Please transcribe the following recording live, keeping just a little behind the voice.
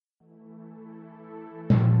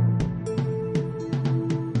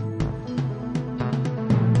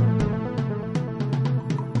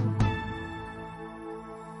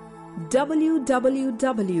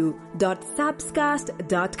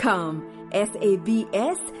www.sabscast.com.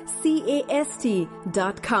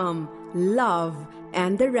 sabscast.com. Love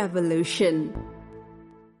and the Revolution.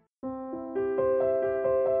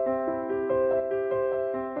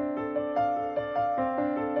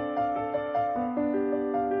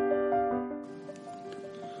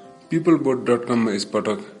 peopleboat.com मा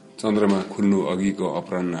यसपटक चन्द्रमा खुल्नु अघिको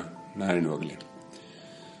अपराह्न नारायण वगले।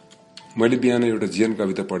 मैले बिहान एउटा जीवन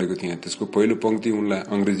कविता पढेको थिएँ। त्यसको पहिलो पंक्ति उनलाई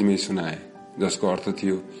अंग्रेजीमै सुनाए, जसको अर्थ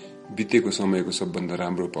थियो, बितेको समयको सबभन्दा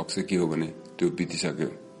राम्रो पक्ष के हो भने त्यो बितिसक्यो।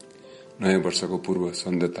 नयाँ वर्षको पूर्व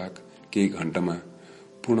सन्ध्याताक केही घण्टामा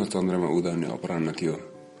पूर्ण चन्द्रमा उदाउने अपराह्न थियो।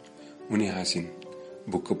 उनी हाँसिन्।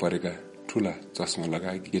 भुक्क परेका ठूला चस्मा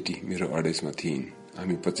लगाएकी केटी मेरो अडेसमा थिइन्।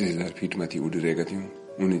 हामी 25,000 फिट माथि उडिरहेका थियौं।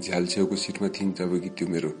 उनी झ्याल छेउको सिटमा थिइन्, जबकि त्यो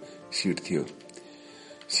मेरो सिट थियो।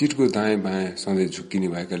 सिटको दायाँ बायाँ सधैँ झुक्किने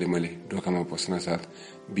भएकाले मैले ढोकामा पस्न साथ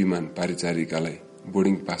विमान परिचारिकालाई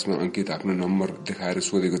बोर्डिङ पासमा अंकित आफ्नो नम्बर देखाएर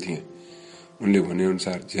सोधेको थिएँ। उनले भने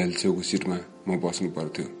अनुसार झ्याल छेउको सिटमा म बस्नु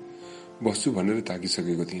पर्थ्यो। बस्छु भनेर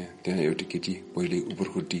ताकिसकेको थिएँ। त्यहाँ एउटी केटी पहिले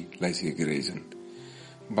उपरखुट्टी लाइसकेकी रहेछन्।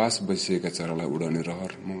 बास बसिसकेका चरालाई उडाउने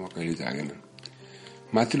रहर ममा कहिले जागेन।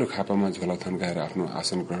 माथिल्लो खापामा झोला थन्काएर आफ्नो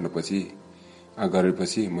आसन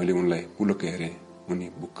गरेपछि मैले उनलाई पुलक्क हेरेँ। उनी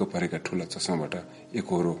भुक्क परेका ठूला चस्माबाट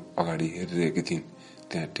एकहोरो अगाडि हेरिरहेकी थिइन्।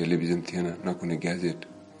 त्यहाँ टेलिभिजन थिएन, न कुनै ग्याजेट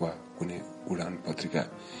वा कुनै उडान पत्रिका।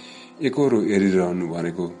 एकहोरो हेरिरहनु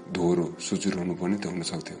भनेको दोहोरो सुचुर हुनु पनि त हुन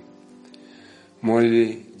सक्थ्यो। मैले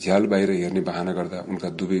झ्याल बाहिर हेर्ने बहाना गर्दा उनका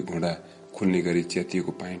दुवै घुँडा खुल्ने गरी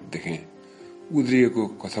च्यातिएको पाइन्ट देखेँ। उद्रिएको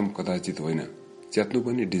कथम कदाचित होइन, च्यात्नु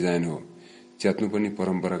पनि डिजाइन हो। च्यात्नु पनि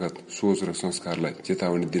परम्परागत सोच र संस्कारलाई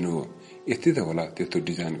चेतावनी दिनु हो। यति त होला त्यस्तो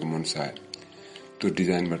डिजाइनको मनसा आयो। त्यो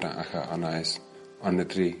डिजाइनबाट आँखा अनायास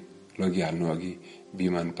अन्यत्रै लगिहाल्नु अघि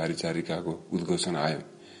विमान परिचारिकाको उद्घोषण आयो।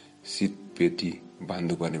 सिट पेटी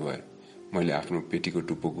बाँध्नुपर्ने भयो। मैले आफ्नो पेटीको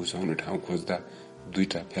टुप्पो घुसाउने ठाउँ खोज्दा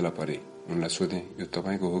 2टा फेला परे। उनलाई सोधेँ, यो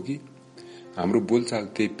तपाईको हो कि? हाम्रो बोलचाल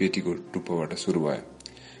त्यही पेटीको टुप्पोबाट सुरु भयो।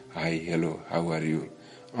 High, hello, how are you?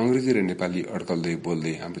 अंग्रेजी र नेपाली अड्कल्दै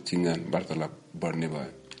बोल्दै हाम्रो चिन्जान वार्तालाप बढ्ने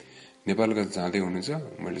भयो। नेपालगत जाँदै हुनुहुन्छ?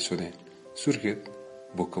 मैले सोधेँ। सुर्खेत।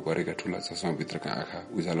 भुक्क परेका ठूला चस्माभित्रका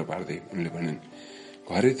आँखा उज्यालो पार्दै उनले भनिन्।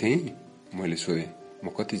 घरै थिएँ? मैले सोधेँ।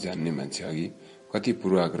 म कति जान्ने मान्छे अघि, कति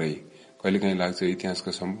पूर्वाग्रही। कहिलेकाहीँ लाग्छ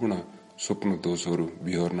इतिहासका सम्पूर्ण स्वप्न दोषहरू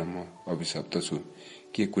बिहोर्न म अभिशप्त छु।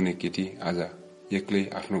 के कुनै केटी आज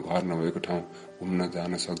एक्लै आफ्नो घर नभएको ठाउँ घुम्न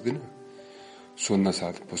जान सक्दिन? सोध्न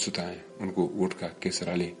साथ पछुताएँ। उनको ओठका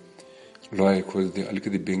केसराले लय खोज्दै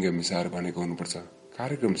अलिकति व्यङ्ग्य मिसाएर भनेको हुनुपर्छ।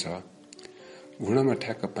 कार्यक्रम छ। घुँडामा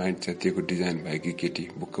ठ्याक्क पाइन्ट च्यातिएको डिजाइन भएकी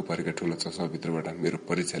केटी भुक्क परेका ठूला चस्माभित्रबाट मेरो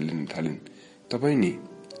परीक्षा लिन थालिन्। तपाईँ नि?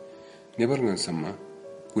 नेपालगञ्जसम्म।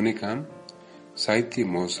 कुनै काम? साहित्य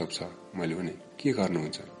महोत्सव छ। मैले भने। के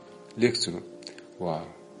गर्नुहुन्छ? लेख्छु। वाह,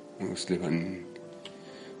 उसले भनिन्।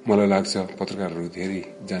 मलाई लाग्छ पत्रकारहरू धेरै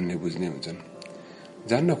जान्ने बुझ्ने हुन्छन्,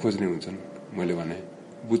 जान्न खोज्ने हुन्छन्। मैले भने।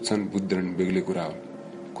 बुझ्छन् बुझ्दैनन् बेग्लै कुरा हो।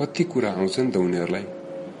 कति कुरा आउँछन् त उनीहरूलाई,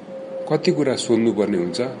 कति कुरा सोध्नुपर्ने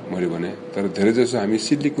हुन्छ। मैले भने। तर धेरैजसो हामी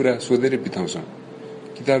सिल्ली कुरा सोधेर बिताउँछौँ।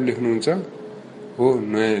 किताब लेख्नुहुन्छ? हो,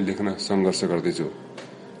 नयाँ लेख्न सङ्घर्ष गर्दैछु।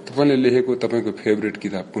 तपाईँले लेखेको तपाईँको फेभरेट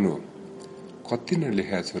किताब कुन हो? कति नै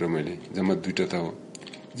लेखेको छु र मैले, जम्मा 2टा त हो।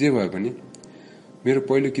 जे भए पनि मेरो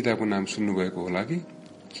पहिलो किताबको नाम सुन्नुभएको होला कि?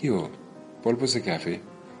 के हो? पल्पस क्याफे।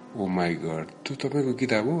 ओ माई गड, त्यो तपाईँको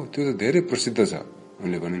किताब हो? त्यो त धेरै प्रसिद्ध छ।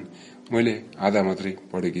 उनले भनिन्। मैले आधा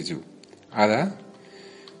मात्रै पढेकी छु। आधा?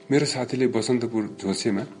 मेरो साथीले बसन्तपुर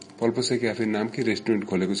झोसेमा पल्पस क्याफे नामकै रेस्टुरेन्ट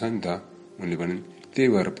खोलेको छ नि त। उनले भनिन्।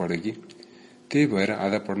 त्यही भएर पढे कि? त्यही भएर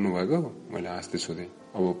आधा पढ्नु भएको? मैले हाँस्दै सोधेँ।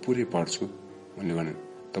 अब पुरै पढ्छु। उनले भनिन्।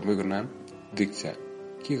 तपाईँको नाम? दीक्षा।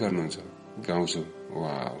 के गर्नुहुन्छ? गाउँछु।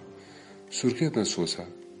 वाह, सुर्खेतमा सो छ।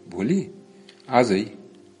 भोलि? आजै?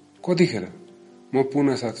 कतिखेर? म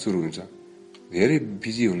पुनः साथ सुरु हुन्छ। धेरै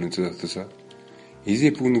बिजी हुनुहुन्छ जस्तो छ।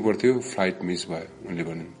 हिजै पुग्नु पर्थ्यो, फ्लाइट मिस भयो। उनले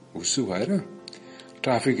भनिन्। हुस्सु भएर?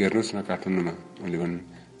 ट्राफिक हेर्नुहोस् न काठमाडौँमा। उनले भनिन्।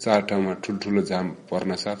 4 ठाउँमा ठुल्ठुलो जाम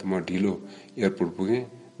पर्न साथ म ढिलो एयरपोर्ट पुगेँ।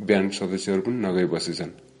 ब्यान्ड सदस्यहरू पनि नगई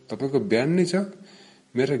बसेछन्। तपाईँको ब्यान्ड नै छ?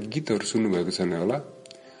 मेरा गीतहरू सुन्नुभएको छैन होला?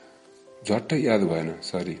 झट्ट याद भएन,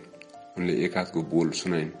 सरी। उनले एक हातको बोल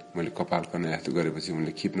सुनाइन्। मैले कपाल कनायास्तो गरेपछि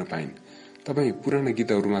उनले खिप्न पाइन्। तपाईँ पुराना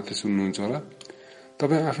गीतहरू मात्रै सुन्नुहुन्छ होला?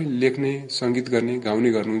 तपाईँ आफै लेख्ने, सङ्गीत गर्ने,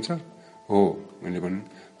 गाउने गर्नुहुन्छ? हो, मैले भनिन्।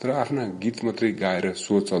 तर आफ्ना गीत मात्रै गाएर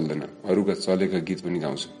सो चल्दैन, अरूका चलेका गीत पनि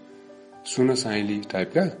गाउँछु। सुन साइली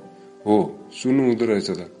टाइपका? हो, सुन्नु हुँदो रहेछ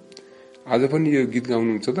त। आज पनि यो गीत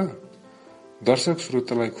गाउनुहुन्छ त? दर्शक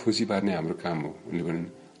श्रोतालाई खुसी पार्ने हाम्रो काम हो। उनले भनिन्।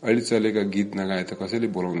 अहिले चलेका गीत नगाए त कसैले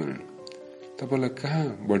बोलाउँदैनन्। तपाईलाई कहाँ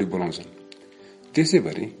बढी बोलाउँछन्।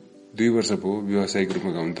 त्यसैभरि 2 वर्ष भयो व्यावसायिक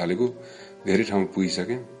रूपमा गाउन थालेको, धेरै ठाउँ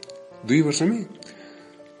पुगिसके। 2 वर्षमै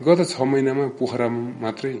गत 6 महिनामा पोखरामा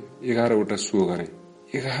मात्रै 11वटा सो गरे।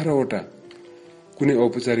 11वटा। कुनै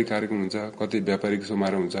औपचारिक कार्यक्रम हुन्छ, कतै व्यापारिक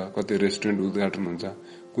समारोह हुन्छ, कतै रेस्टुरेन्ट उद्घाटन हुन्छ,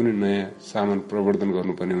 कुनै नयाँ सामान प्रवर्धन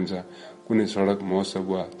गर्नुपर्ने हुन्छ, कुनै सडक महोत्सव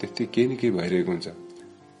वा त्यस्तै केही न केही भइरहेको हुन्छ।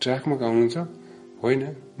 ट्र्याकमा गाउनुहुन्छ? होइन,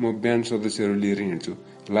 म ब्यान्ड सदस्यहरू लिएर हिँड्छु,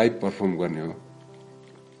 लाइभ पर्फर्म गर्ने हो।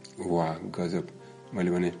 वाह गजब।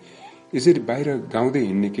 मैले भने यसरी बाहिर गाउँदै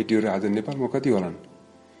हिँड्ने केटीहरू आज नेपालमा कति होलान्?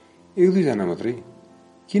 1-2 जना मात्रै।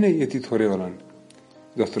 किन यति थोरै होलान्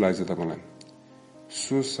जस्तो लाग्छ तपाईलाई?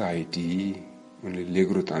 सोसाइटी। उनले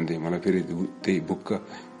लेग्रो तान्दै मलाई फेरि त्यही बुक्क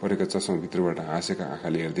परेका चस्माभित्रबाट हाँसेका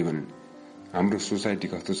आँखाले हेर्दै भनिन्, हाम्रो सोसाइटी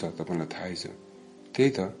कस्तो छ तपाईलाई थाहै छ। त्यही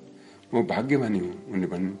त, म भाग्यमानी हुँ। उनले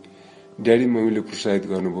भनिन्, ड्याडी मम्मीले प्रोत्साहित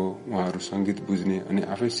गर्नुभयो, उहाँहरू संगीत बुझ्ने अनि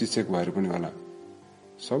आफै शिक्षक भएर पनि होला।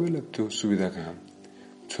 सबैलाई त्यो सुविधा कहाँ?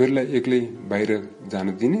 छोरीलाई एक्लै बाहिर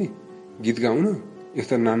जान दिने, गीत गाउन?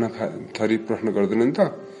 यस्ता नाना थरी प्रश्न गर्दैनन् त?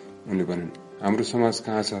 उनले भनिन्, हाम्रो समाज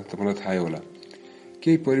कहाँ छ तपाईलाई थाहै होला।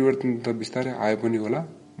 केही परिवर्तन त बिस्तारै आयो पनि होला,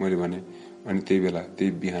 मैले भने। अनि त्यही बेला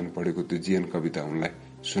त्यही बिहान पढेको त्यो जीवन कविता उनलाई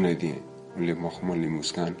सुनाइदिए। उनले मखमली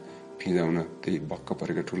मुस्कान फिजाउन त्यही बक्क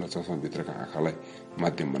परेका ठूला चस्माभित्रका आँखालाई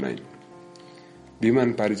माध्यम बनाइन्। विमान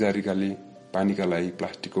परिचारिकाले पानीका लागि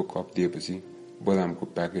प्लास्टिकको कप दिएपछि बदामको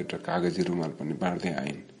प्याकेट र कागजी रुमाल पनि बाँड्दै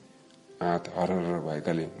आइन्। आँत हरहर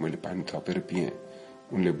भएकाले मैले पानी थपेर पिएँ।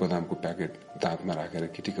 उनले बदामको प्याकेट दाँतमा राखेर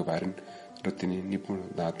किटिक पारिन् र तिनी निपुण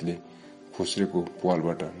दाँतले खुस्रेको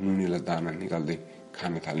प्वालबाट नुनिला दाना निकाल्दै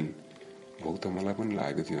खान थालिन्। भोक त मलाई पनि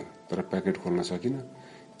लागेको थियो, तर प्याकेट खोल्न सकिन।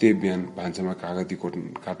 त्यही बिहान भान्सामा कागती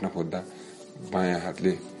काट्न खोज्दा बायाँ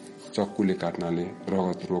हातले चक्कुले काट्नाले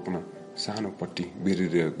रगत रोक्न सानो पट्टी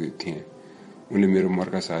बेरिरहेको थिएँ। उनले मेरो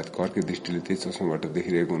मर्का सायद कर्के दृष्टिले त्यही चस्माबाट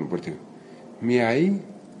देखिरहेको हुनुपर्थ्यो। मे आई?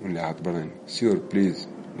 उनले हात बढाइन्। स्योर प्लिज,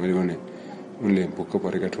 मैले भने। उनले भुक्क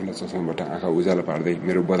परेका ठूला चस्माबाट आँखा उज्यालो पार्दै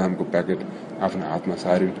मेरो बदामको प्याकेट आफ्नो हातमा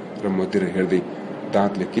सारिन् र मतिर हेर्दै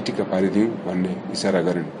दाँतले किटिक्क पारिदिउँ भन्ने इसारा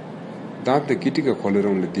गरिन्। दाँतले किटिक्क खोलेर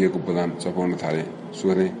उनले दिएको बदाम चपाउन थाले।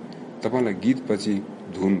 सोधे, तपाईलाई गीत पछि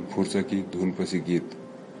धुन फुर्छ कि धुन पछि गीत?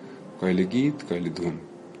 कहिले गीत कहिले धुन।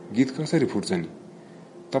 गीत कसरी फुर्छ नि?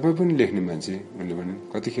 तपाई पनि लेख्ने मान्छे, उनले भने।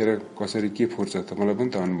 कतिखेर कसरी के फुर्छ तपाईलाई पनि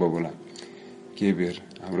त अनुभव होला। के बेर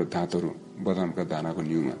हाम्रो दाँतहरू बदामका दानाको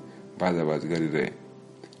न्युमा बाजाबाज गरिरहे।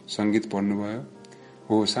 संगीत पढ्नुभयो?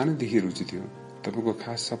 हो, सानैदेखि रुचि थियो। तपाईको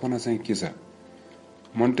खास सपना चाहिँ के छ?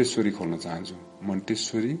 मन्टेश्वरी खोल्न चाहन्छु।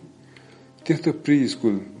 मन्टेश्वरी? त्यस्तो प्री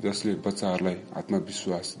स्कुल जसले बच्चाहरूलाई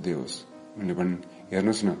आत्मविश्वास दियोस्। उनले भनिन्,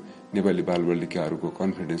 हेर्नुहोस् न नेपाली बालबालिकाहरूको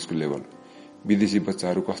कन्फिडेन्सको लेभल। विदेशी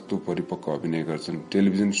बच्चाहरू कस्तो परिपक्व अभिनय गर्छन्।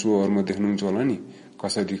 टेलिभिजन सोहरूमा देख्नुहुन्छ होला नि,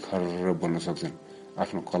 कसरी खर्र बोल्न सक्छन्,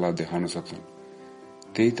 आफ्नो कला देखाउन सक्छन्।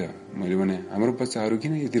 त्यही त, मैले भने हाम्रो बच्चाहरू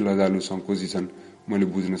किन यति लजालु संकोची छन् मैले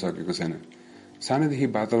बुझ्न सकेको छैन। सानैदेखि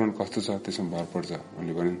वातावरण कस्तो छ त्यसमा भर पर्छ।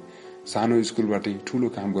 उनले भनिन्, सानो स्कुलबाटै ठूलो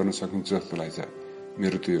काम गर्न सकिन्छ जस्तो लाग्छ।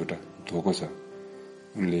 मेरो त्यो एउटा धोको छ।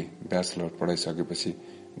 उनले ब्याचलर पढाइसकेपछि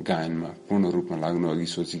गायनमा पूर्ण रूपमा लाग्नु अघि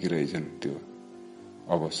सोचेकी रहेछन्। त्यो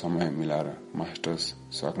अब समय मिलाएर मास्टर्स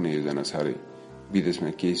सक्ने योजना छ अरे। विदेशमा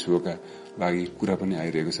केही सोका लागि कुरा पनि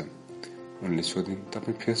आइरहेको छ। उनले सोधिन्,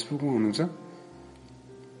 तपाईँ फेसबुकमा हुनुहुन्छ?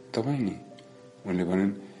 तपाईँ नि? उनले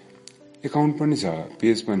भनिन्, एकाउन्ट पनि छ,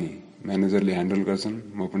 पेज पनि। म्यानेजरले ह्यान्डल गर्छन्,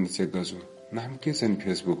 म पनि चेक गर्छु। नाम के छ नि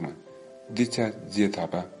फेसबुकमा? दीक्षा जे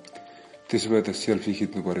थापा। त्यसो भए त सेल्फी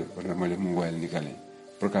खिच्नु पर्यो भनेर मैले मोबाइल निकालेँ।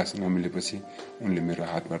 प्रकाश नमिलेपछि उनले मेरो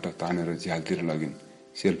हातबाट तानेर झ्यालतिर लगिन्।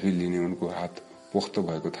 सेल्फी लिने उनको हात पोख्त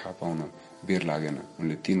भएको थाहा पाउन बेर लागेन।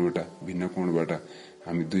 उनले 3वटा भिन्न कोणबाट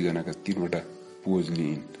हामी 2 जनाका 3वटा पोज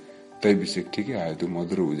लिइन्। तै विषय ठिकै आयो त्यो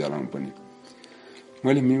मधुरो उज्यालोमा पनि।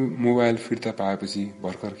 मैले मोबाइल फिर्ता पाएपछि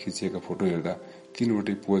भर्खर खिचिएका फोटो हेर्दा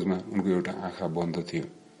 3वटै पोजमा उनको एउटा आँखा बन्द थियो।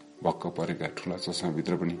 भक्क परेका ठूला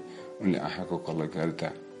चस्माभित्र पनि उनले आँखाको कलाकारिता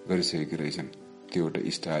गरिसकेकी रहेछन्। त्यो एउटा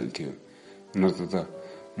स्टाइल थियो। नत्र त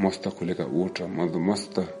मस्त खुलेका ओठ र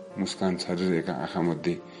मस्त मुस्कान छरिरहेका आँखा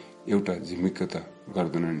मध्ये एउटा झिमिक्क त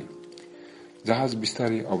गर्दैन नि। जहाज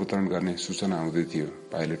बिस्तारै अवतरण गर्ने सूचना आउँदै थियो।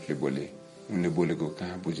 पाइलटले बोले। उनले बोलेको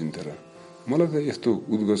कहाँ बुझिन्थ्यो र? मलाई त यस्तो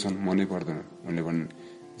उद्घोषण मनै पर्दैन। उनले भनिन्,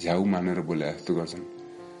 झ्याउ मानेर बोले जस्तो गर्छन्।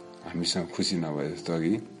 हामीसँग खुसी नभए जस्तो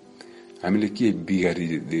अघि हामीले के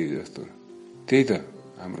बिगारिदिए जस्तो। त्यही त,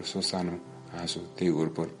 हाम्रो ससानो हाँसो त्यही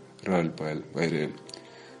ओरपर रहल पहल भइरह्यो।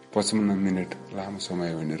 55 मिनट लामो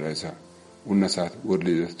समय हुने रहेछ। उड्न साथ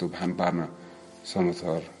ओर्ली जस्तो भान पार्न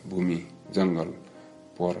समथर भूमि, जंगल,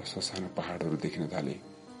 पर ससाना पहाडहरू देखिन थाले।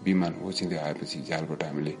 विमान ओछिँदै आएपछि झ्यालबाट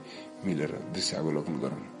हामीले मिलेर दृश्यावलोकन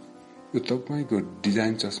गरौं। यो तपाईँको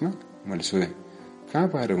डिजाइन चस्मा? मैले सोधेँ। कहाँ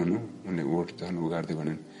पाएर हुनु? उनले ओठ झन् उगार्दै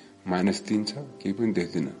भनिन्। -3 छ, केही पनि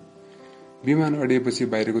देख्दिन। विमान अडिएपछि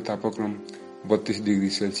बाहिरको तापक्रम 32 डिग्री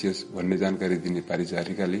सेल्सियस भन्ने जानकारी दिने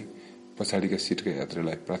परिचारिकाले पछाडिका सिटका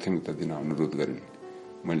यात्रीलाई प्राथमिकता दिन अनुरोध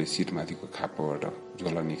गरिन्। मैले सिटमाथिको खाप्पाबाट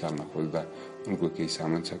झोला निकाल्न खोज्दा उनको केही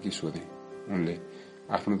सामान छ कि सोधेँ। उनले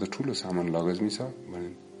आफ्नो त ठूलो सामान लगेजमै छ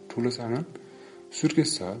भनिन्। ठूलो सामान? सुर्केस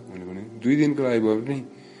छ, उनले भने। 2 दिनको लागि भए पनि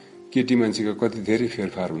केटी मान्छेका कति धेरै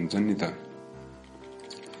फेरफार हुन्छन् नि त।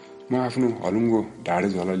 म आफ्नो हलुङ्गो ढाडे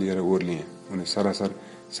झोला लिएर ओर्लिएँ। उनी सरासर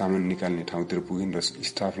सामान निकाल्ने ठाउँतिर पुगिन् र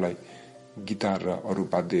स्टाफलाई गिटार र अरू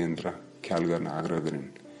वाद्ययन्त्र ख्याल गर्न आग्रह गरिन्।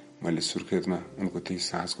 मैले सुर्खेतमा उनको त्यही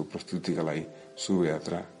साँझको प्रस्तुतिका लागि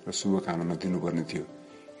शुभयात्रा र शुभकामना दिनुपर्ने थियो।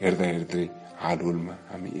 हेर्दा हेर्दै हालहुलमा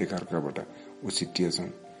हामी एकअर्काबाट उछिट्टिएछौँ।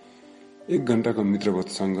 1 घण्टाको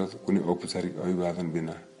मित्रवतसँग कुनै औपचारिक अभिवादन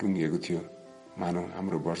बिना टुङ्गिएको थियो। मानव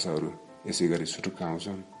हाम्रो वर्षहरू यसै गरी सुटुक्क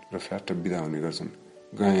आउँछन् र फ्याट्ट बिदा हुने गर्छन्।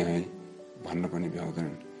 गए है भन्न पनि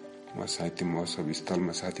भ्याउँदैनन्। म साहित्य महोत्सव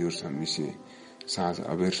स्थलमा साथीहरूसँग मिसिएँ। साँझ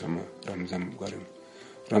अबेरसम्म रमझम गऱ्यौँ।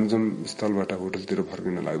 रमझम स्थलबाट होटलतिर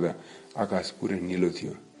फर्किन लाग्दा आकाश पुरै निलो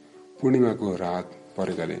थियो। पूर्णिमाको रात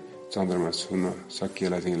परेकाले चन्द्रमा छुन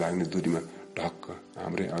सकिएला चाहिँ लाग्ने दूरीमा ढक्क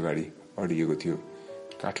हाम्रै अगाडि अडिएको थियो।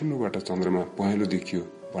 काठमाडौँबाट चन्द्रमा पहेँलो देखियो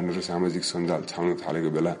भनेर सामाजिक सञ्जाल छाउन थालेको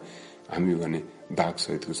बेला हामी भने दाग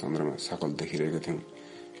सहितको चन्द्रमा सकल देखिरहेका थियौँ।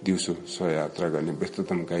 दिउँसो सहयात्रा गर्ने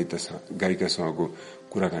व्यस्ततम गायिकासँगको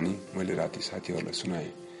कुराकानी मैले राति साथीहरूलाई सुनाएँ।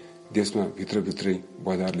 देशमा भित्रभित्रै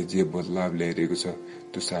बजारले जे बदलाव ल्याइरहेको छ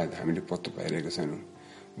त्यो सायद हामीले पत्तो पाइरहेका छैनौँ।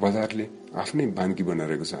 बजारले आफ्नै बान्की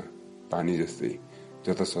बनाइरहेको छ। पानी जस्तै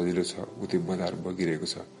जता सजिलो छ उतै बजार बगिरहेको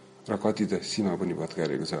छ र कति त सीमा पनि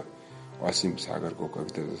भत्काइरहेको छ। असीम सागरको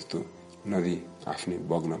कविता जस्तो नदी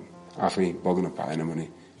आफै बग्न पाएन भने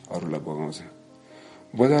अरूलाई बगाउँछ।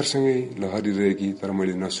 बजारसँगै लहरिरहेकी तर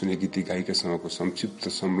मैले नसुनेकी ती गायिकासँगको संक्षिप्त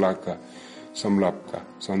संलापका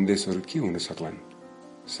सन्देशहरू के हुन सक्लान्?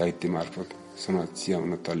 साहित्य मार्फत समाज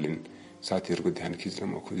चियाउन तल्लिन साथीहरूको ध्यान खिच्न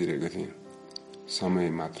म खोजिरहेको थिएँ। समय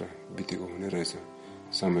मात्र बितेको हुने रहेछ।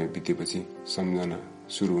 समय बितेपछि सम्झना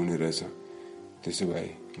सुरु हुने रहेछ। त्यसो भए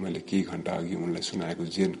मैले केही घण्टा अघि उनलाई सुनाएको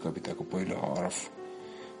जेन कविताको पहिलो हरफ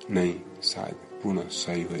नै सायद पूर्ण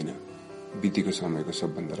सही होइन। बितेको समयको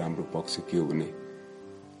सबभन्दा राम्रो पक्ष के हो भने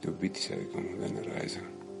त्यो बितिसकेको हुँदैन रहेछ।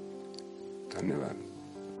 धन्यवाद।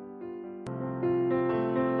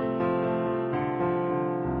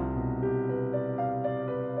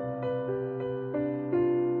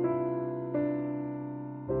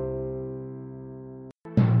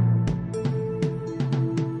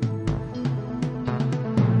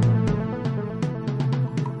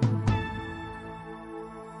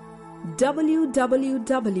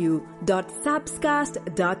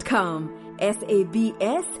 www.sabscast.com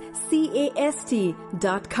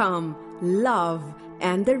sabscast.com. Love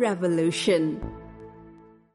and the Revolution.